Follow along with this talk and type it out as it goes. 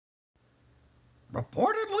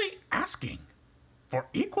reportedly asking for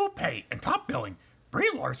equal pay and top billing.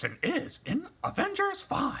 Brie Larson is in Avengers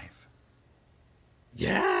 5.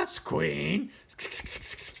 Yes, Queen.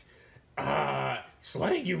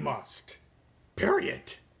 Slay you must.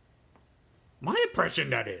 Period. My impression,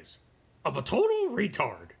 that is, of a total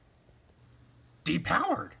retard.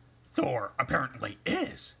 Depowered, Thor apparently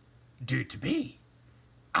is, due to be.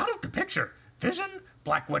 Out of the picture, Vision,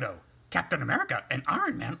 Black Widow, Captain America, and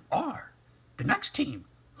Iron Man are. The next team,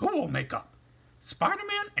 who will make up?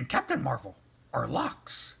 Spider-Man and Captain Marvel are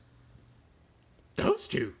locks. Those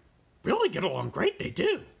two really get along great, they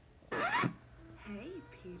do. Hey,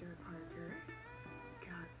 Peter Parker.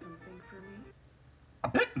 Got something for me? A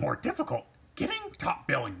bit more difficult getting top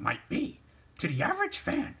billing might be. To the average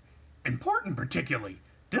fan, important particularly,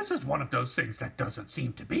 this is one of those things that doesn't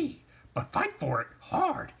seem to be. But fight for it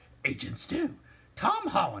hard, agents do. Tom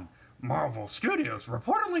Holland, Marvel Studios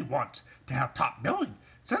reportedly wants to have top billing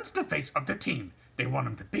since the face of the team they want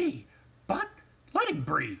him to be, but letting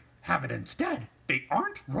Brie have it instead, they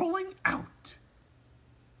aren't rolling out.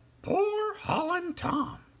 Poor Holland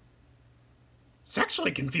Tom.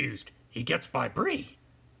 Sexually confused, he gets by Brie.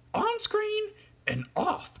 On screen and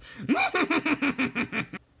off.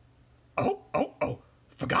 Oh,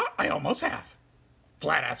 forgot I almost have.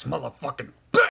 Flat ass motherfucking